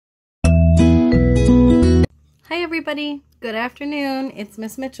Hi everybody, good afternoon, it's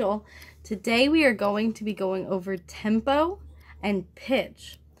Miss Mitchell. Today we are going to be going over tempo and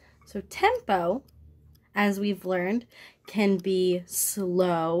pitch. So tempo, as we've learned, can be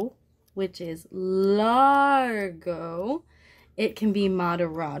slow, which is largo. It can be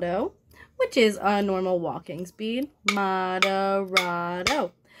moderato, which is a normal walking speed,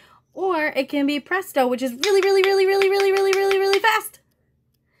 moderato. Or it can be presto, which is really fast.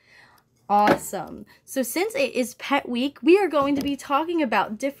 Awesome. So since it is Pet Week, we are going to be talking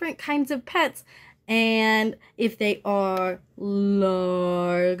about different kinds of pets and if they are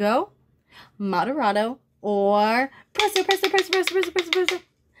largo, moderato, or presto.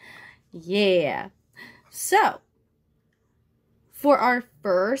 Yeah. So, for our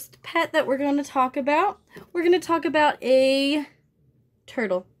first pet that we're going to talk about a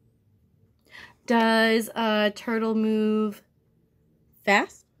turtle. Does a turtle move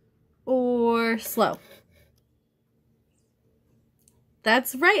fast or slow?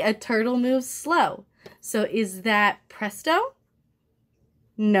 That's right, a turtle moves slow. So is that presto?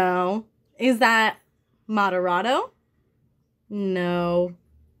 No. Is that moderato? No.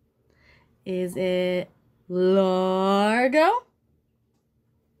 Is it largo?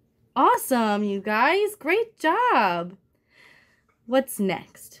 Awesome, you guys. Great job. What's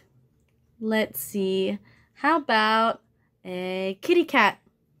next? Let's see. How about a kitty cat?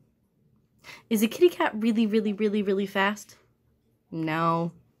 Is a kitty cat really fast?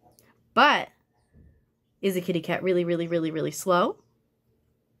 No. But is a kitty cat really slow?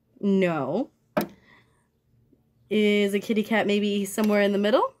 No. Is a kitty cat maybe somewhere in the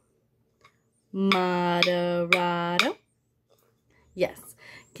middle? Moderato. Yes.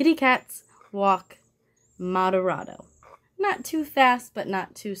 Kitty cats walk moderato. Not too fast, but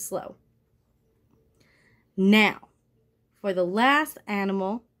not too slow. Now, for the last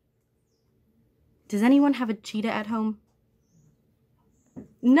animal, does anyone have a cheetah at home?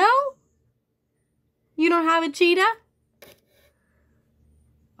 No? You don't have a cheetah?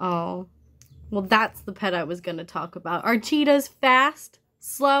 Oh, well, that's the pet I was going to talk about. Are cheetahs fast,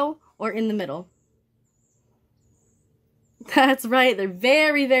 slow, or in the middle? That's right. They're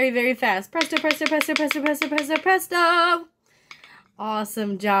very fast. Presto.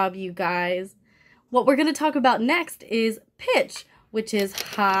 Awesome job, you guys. What we're going to talk about next is pitch, which is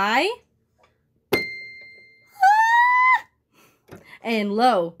high and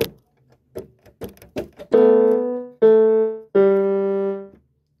low.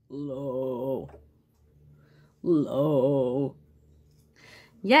 Low.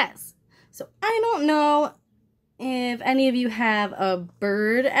 Yes. So I don't know if any of you have a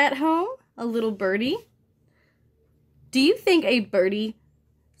bird at home, a little birdie. Do you think a birdie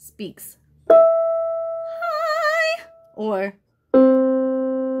speaks high or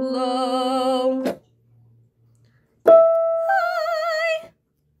low? High,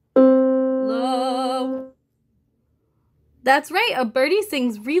 low. That's right, a birdie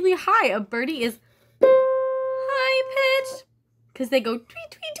sings really high. A birdie is high pitched because they go tweet.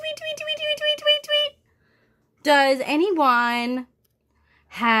 Does anyone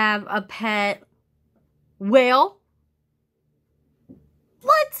have a pet whale?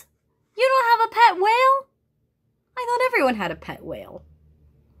 What? You don't have a pet whale? I thought everyone had a pet whale.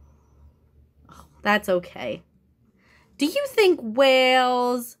 Oh, that's okay. Do you think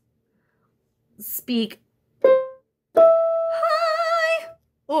whales speak high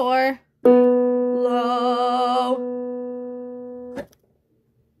or low?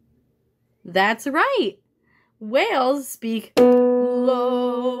 That's right. Whales speak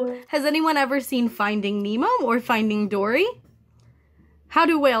low. Has anyone ever seen Finding Nemo or Finding Dory? How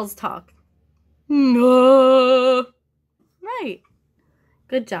do whales talk? No. Right.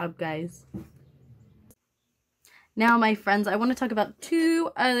 Good job, guys. Now, my friends, I want to talk about two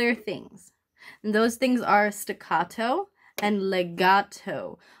other things. And those things are staccato and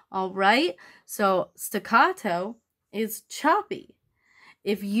legato. All right? So, staccato is choppy.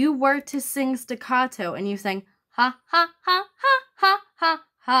 If you were to sing staccato and you sang ha ha ha ha ha ha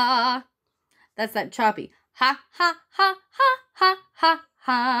ha, that's that choppy ha ha ha ha ha ha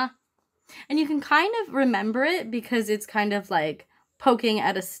ha. And you can kind of remember it because it's kind of like poking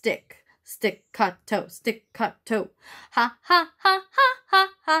at a stick. Staccato, staccato. Ha ha ha ha ha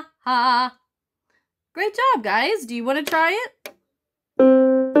ha ha. Great job, guys. Do you want to try it?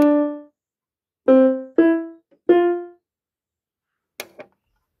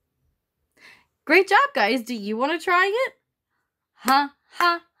 Great job, guys. Do you want to try it? Ha,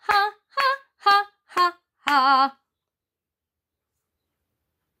 ha, ha, ha, ha, ha, ha.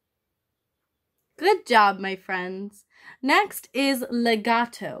 Good job, my friends. Next is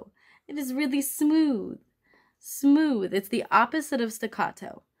legato. It is really smooth. smooth. It's the opposite of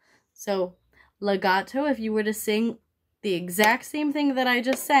staccato. So legato, if you were to sing the exact same thing that I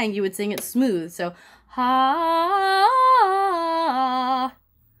just sang, you would sing it smooth. So ha,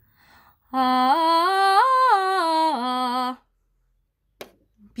 ha.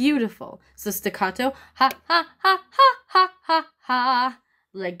 Beautiful. So staccato, ha, ha, ha, ha, ha, ha, ha.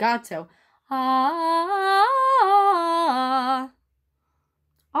 Legato, ha.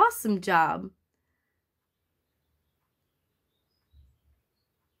 Awesome job.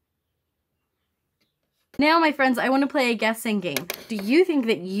 Now, my friends, I want to play a guessing game. Do you think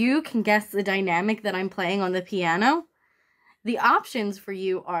that you can guess the dynamic that I'm playing on the piano? The options for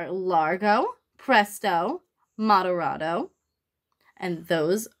you are largo, presto, moderato, and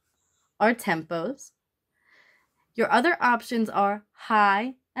those are tempos. Your other options are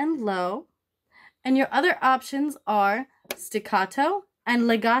high and low, and your other options are staccato and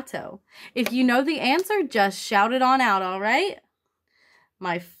legato. If you know the answer, just shout it on out, all right?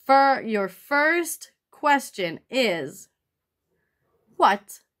 Your first question is,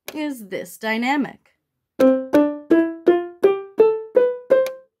 what is this dynamic?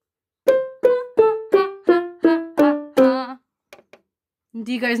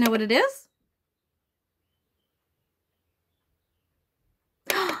 Do you guys know what it is?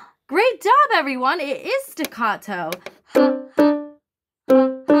 Great job, everyone. It is staccato.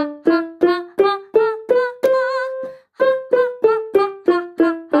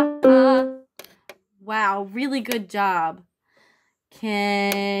 Wow, really good job.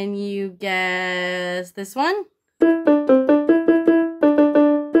 Can you guess this one?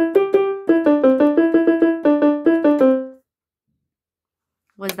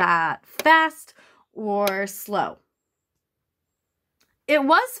 Was that fast or slow? It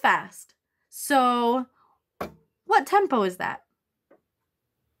was fast. So, what tempo is that?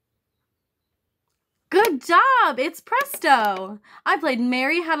 Good job! It's presto! I played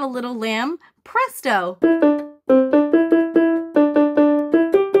Mary Had a Little Lamb, presto.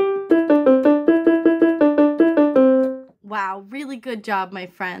 Wow, really good job, my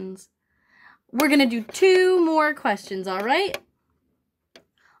friends. We're gonna do 2 more questions, all right?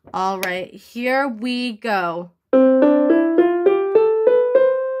 All right, here we go.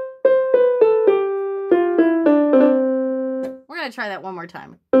 We're gonna try that one more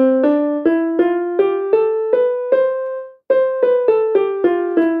time.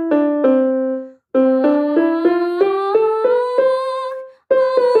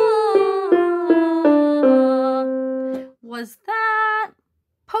 Was that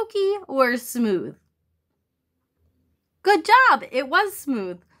pokey or smooth? Good job, it was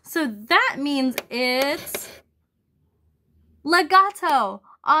smooth. So that means it's legato.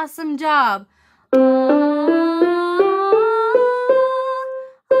 Awesome job.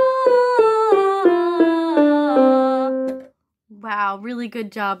 Wow, really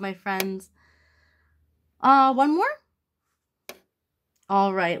good job, my friends. One more?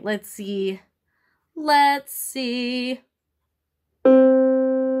 All right, let's see. Let's see.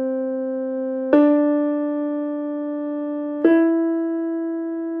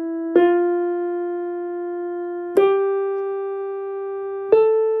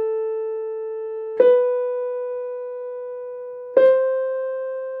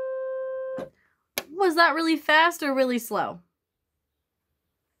 Was that really fast or really slow?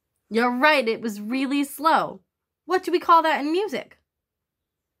 You're right, it was really slow. What do we call that in music?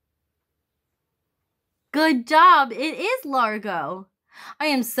 Good job, it is largo. I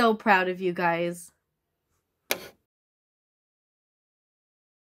am so proud of you guys.